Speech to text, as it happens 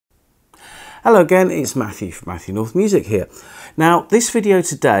Hello again, it's Matthew from Matthew North Music here. Now this video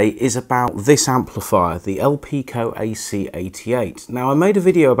today is about this amplifier, the Elpico AC-88. Now I made a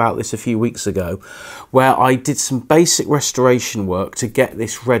video about this a few weeks ago where I did some basic restoration work to get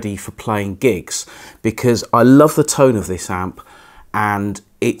this ready for playing gigs because I love the tone of this amp and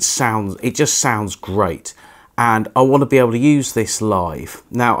it just sounds great. And I want to be able to use this live.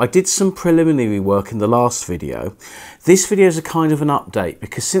 Now I did some preliminary work in the last video. This video is a kind of an update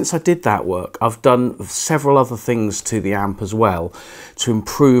because since I did that work I've done several other things to the amp as well to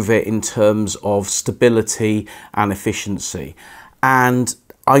improve it in terms of stability and efficiency. And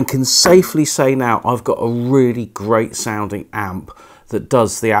I can safely say now I've got a really great sounding amp that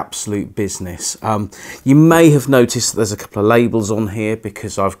does the absolute business. You may have noticed that there's a couple of labels on here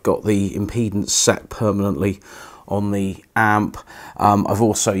because I've got the impedance set permanently on the amp. I've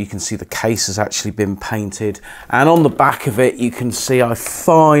also, you can see the case has actually been painted, and on the back of it you can see I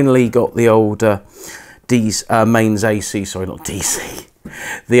finally got the old mains AC, sorry not DC,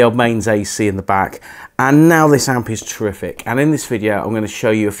 the old mains AC in the back, and now this amp is terrific. And in this video I'm going to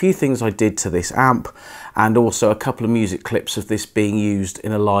show you a few things I did to this amp and also a couple of music clips of this being used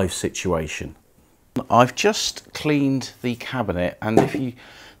in a live situation. I've just cleaned the cabinet, and if you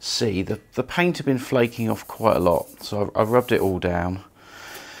see the paint had been flaking off quite a lot, so I've rubbed it all down,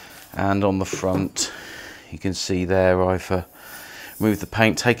 and on the front you can see there I've removed the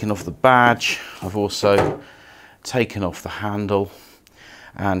paint, taken off the badge. I've also taken off the handle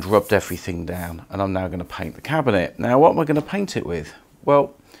and rubbed everything down, and I'm now going to paint the cabinet. Now what am I going to paint it with?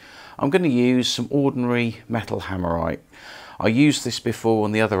 Well, I'm going to use some ordinary metal hammerite. I used this before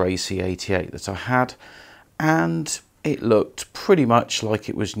on the other AC-88 that I had, and it looked pretty much like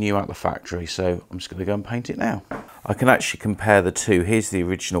it was new out the factory, so I'm just going to go and paint it now. I can actually compare the two. Here's the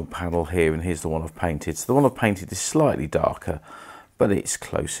original panel here, and here's the one I've painted. So the one I've painted is slightly darker, but it's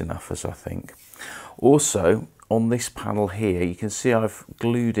close enough, as I think. Also, on this panel here, you can see I've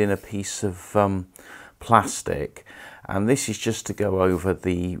glued in a piece of plastic, and this is just to go over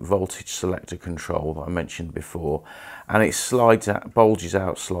the voltage selector control that I mentioned before, and it slides out, bulges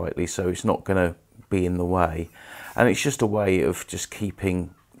out slightly, so it's not going to be in the way, and it's just a way of just keeping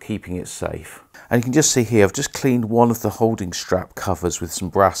it safe. And you can just see here I've just cleaned one of the holding strap covers with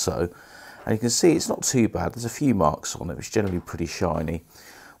some Brasso, and you can see it's not too bad. There's a few marks on it, it's generally pretty shiny,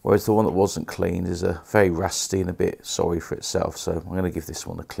 whereas the one that wasn't cleaned is very rusty and a bit sorry for itself, so I'm going to give this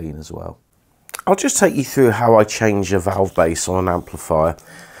one a clean as well. I'll just take you through how I change a valve base on an amplifier.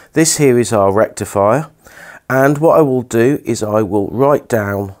 This here is our rectifier, and what I will do is I will write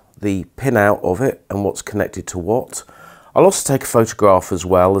down the pin out of it and what's connected to what. I'll also take a photograph as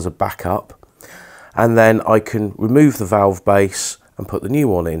well as a backup, and then I can remove the valve base and put the new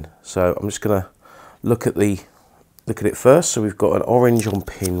one in. So I'm just going to look at it first. So we've got an orange on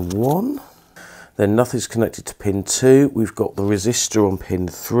pin 1, then nothing's connected to pin 2. We've got the resistor on pin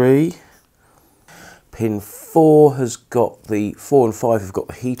 3. Pin 4 has got 4 and 5 have got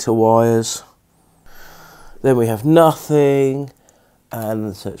the heater wires. Then we have nothing,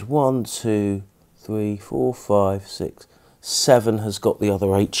 and so it's 1, 2, 3, 4, 5, 6, 7 has got the other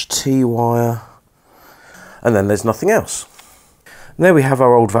HT wire, and then there's nothing else. And there we have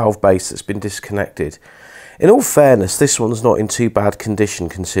our old valve base that's been disconnected. In all fairness, this one's not in too bad condition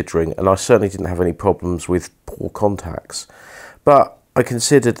considering, and I certainly didn't have any problems with poor contacts. But I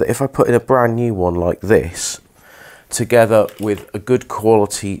considered that if I put in a brand new one like this, together with a good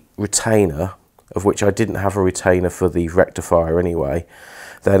quality retainer, of which I didn't have a retainer for the rectifier anyway,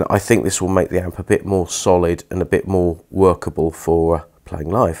 then I think this will make the amp a bit more solid and a bit more workable for playing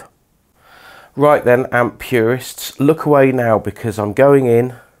live. Right then, amp purists, look away now because I'm going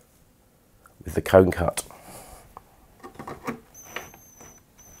in with the cone cut.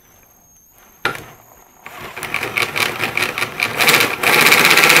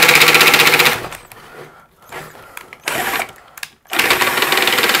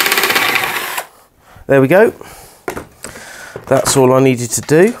 There we go, that's all I needed to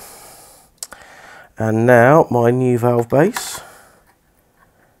do. And now my new valve base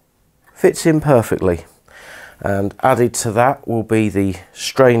fits in perfectly, and added to that will be the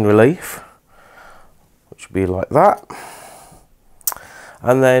strain relief, which will be like that,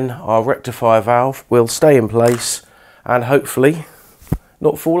 and then our rectifier valve will stay in place and hopefully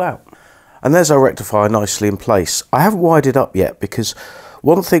not fall out. And there's our rectifier nicely in place. I haven't wired it up yet because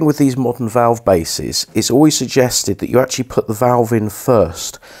one thing with these modern valve bases, it's always suggested that you actually put the valve in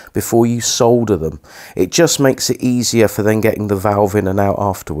first before you solder them. It just makes it easier for then getting the valve in and out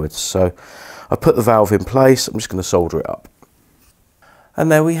afterwards. So I put the valve in place, I'm just going to solder it up.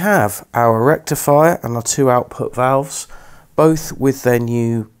 And there we have our rectifier and our two output valves, both with their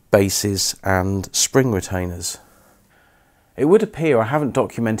new bases and spring retainers. It would appear I haven't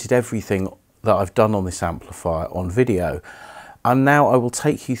documented everything that I've done on this amplifier on video, and now I will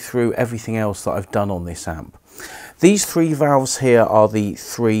take you through everything else that I've done on this amp. These three valves here are the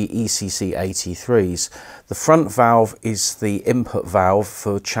three AC-83s. The front valve is the input valve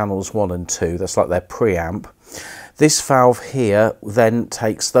for channels 1 and 2, that's like their preamp. This valve here then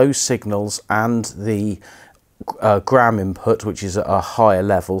takes those signals and the gram input, which is at a higher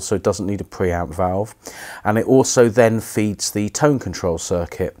level, so it doesn't need a preamp valve, and it also then feeds the tone control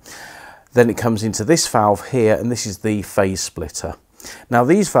circuit. Then it comes into this valve here, and this is the phase splitter. Now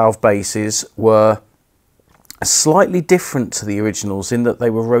these valve bases were slightly different to the originals in that they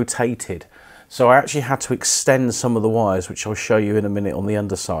were rotated, so I actually had to extend some of the wires, which I'll show you in a minute on the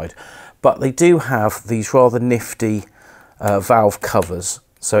underside. But they do have these rather nifty valve covers,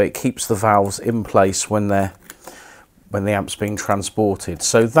 so it keeps the valves in place when the amp's being transported.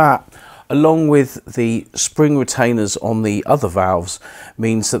 So that, along with the spring retainers on the other valves,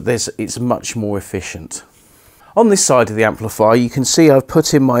 means that it's much more efficient. On this side of the amplifier, you can see I've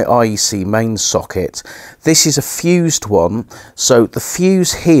put in my IEC main socket. This is a fused one, so the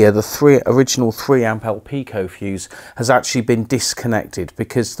fuse here, the original 3 amp Elpico fuse, has actually been disconnected,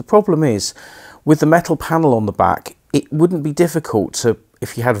 because the problem is, with the metal panel on the back, it wouldn't be difficult to,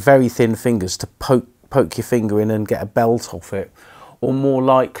 if you had very thin fingers, to poke your finger in and get a belt off it. Or more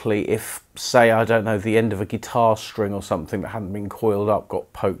likely if, say, I don't know, the end of a guitar string or something that hadn't been coiled up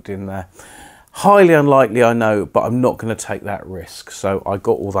got poked in there. Highly unlikely, I know, but I'm not going to take that risk. So I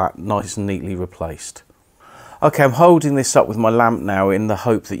got all that nice and neatly replaced. Okay, I'm holding this up with my lamp now in the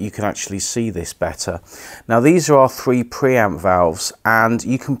hope that you can actually see this better. Now these are our 3 preamp valves, and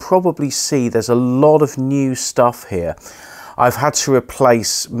you can probably see there's a lot of new stuff here. I've had to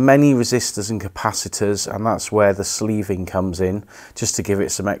replace many resistors and capacitors, and that's where the sleeving comes in, just to give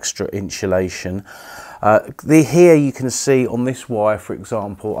it some extra insulation. Here you can see on this wire, for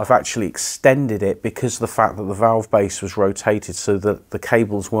example, I've actually extended it because of the fact that the valve base was rotated so that the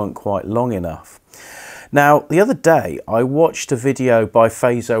cables weren't quite long enough. Now, the other day I watched a video by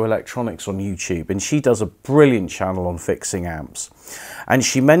Phaso Electronics on YouTube, and she does a brilliant channel on fixing amps. And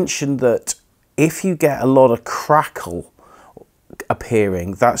she mentioned that if you get a lot of crackle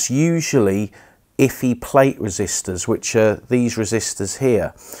appearing, that's usually iffy plate resistors, which are these resistors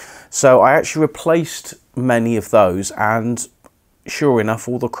here. So I actually replaced many of those, and sure enough,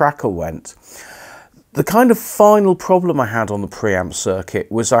 all the crackle went. The kind of final problem I had on the preamp circuit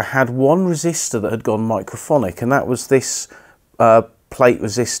was I had one resistor that had gone microphonic, and that was this plate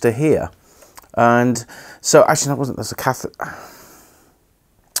resistor here. And so actually that wasn't, there's a cathode.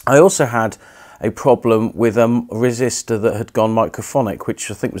 I also had a problem with a resistor that had gone microphonic,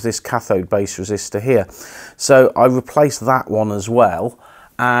 which I think was this cathode base resistor here. So I replaced that one as well,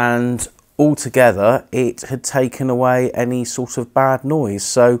 and altogether it had taken away any sort of bad noise.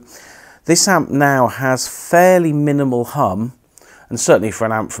 So this amp now has fairly minimal hum, and certainly for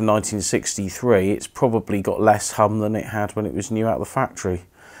an amp from 1963 it's probably got less hum than it had when it was new out of the factory.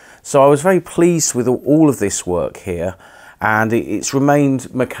 So I was very pleased with all of this work here, and it's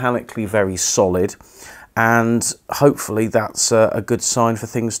remained mechanically very solid, and hopefully that's a good sign for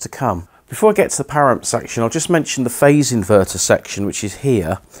things to come. Before I get to the power amp section, I'll just mention the phase inverter section, which is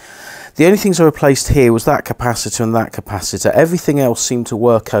here. The only things I replaced here was that capacitor and that capacitor. Everything else seemed to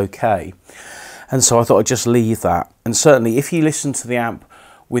work okay, and so I thought I'd just leave that. And certainly if you listen to the amp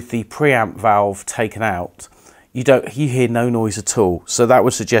with the preamp valve taken out, you hear no noise at all. So that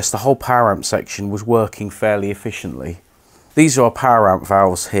would suggest the whole power amp section was working fairly efficiently. These are our power amp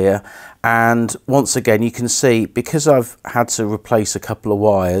valves here, and once again you can see, because I've had to replace a couple of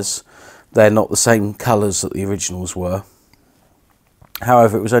wires, they're not the same colours that the originals were.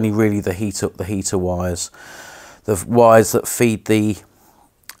 However, it was only really the heater wires. The wires that feed the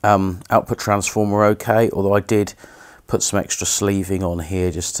output transformer okay, although I did put some extra sleeving on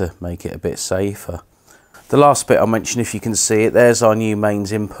here just to make it a bit safer. The last bit I'll mention, if you can see it, there's our new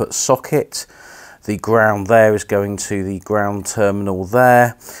mains input socket. The ground there is going to the ground terminal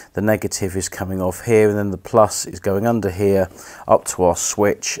there, the negative is coming off here, and then the plus is going under here up to our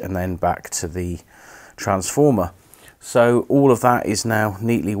switch and then back to the transformer. So all of that is now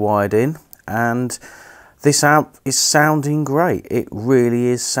neatly wired in, and this amp is sounding great. It really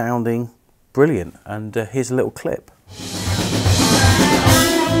is sounding brilliant, and here's a little clip.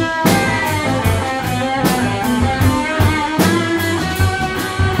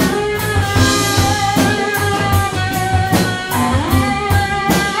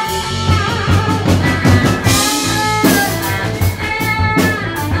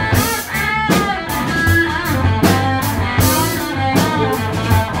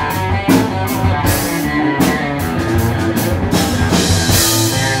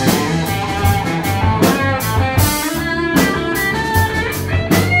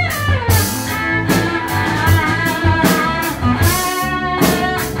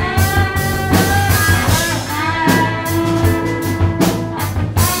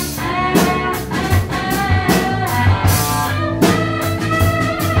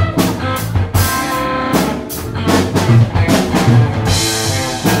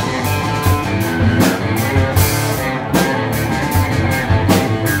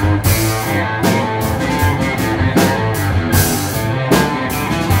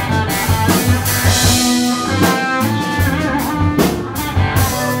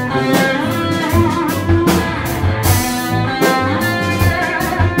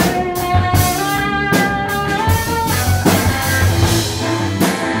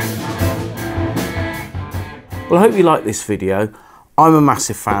 I hope you like this video. I'm a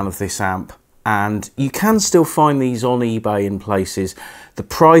massive fan of this amp, and you can still find these on eBay in places. The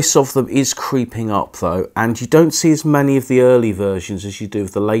price of them is creeping up though, and you don't see as many of the early versions as you do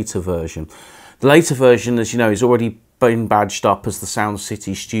of the later version. The later version, as you know, is already been badged up as the Sound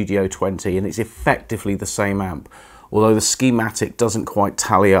City Studio 20, and it's effectively the same amp, although the schematic doesn't quite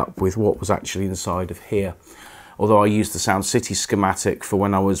tally up with what was actually inside of here. Although I used the Sound City schematic for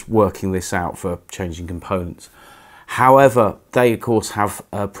when I was working this out for changing components. However, they of course have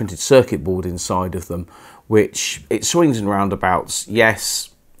a printed circuit board inside of them, which it swings and roundabouts. Yes,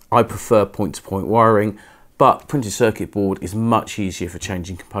 I prefer point-to-point wiring, but printed circuit board is much easier for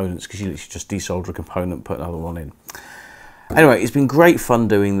changing components because you literally just desolder a component, put another one in. Anyway, it's been great fun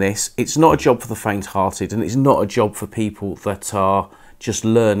doing this. It's not a job for the faint-hearted, and it's not a job for people that are just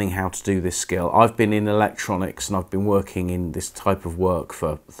learning how to do this skill. I've been in electronics and I've been working in this type of work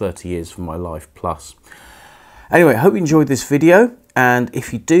for 30 years of my life plus. Anyway, I hope you enjoyed this video, and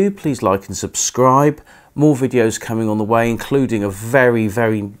if you do, please like and subscribe. More videos coming on the way, including a very,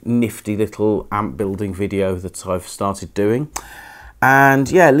 very nifty little amp building video that I've started doing. And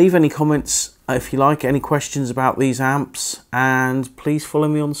yeah, leave any comments if you like, any questions about these amps, and please follow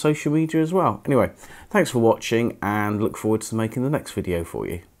me on social media as well. Anyway, thanks for watching, and look forward to making the next video for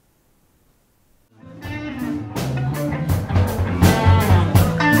you.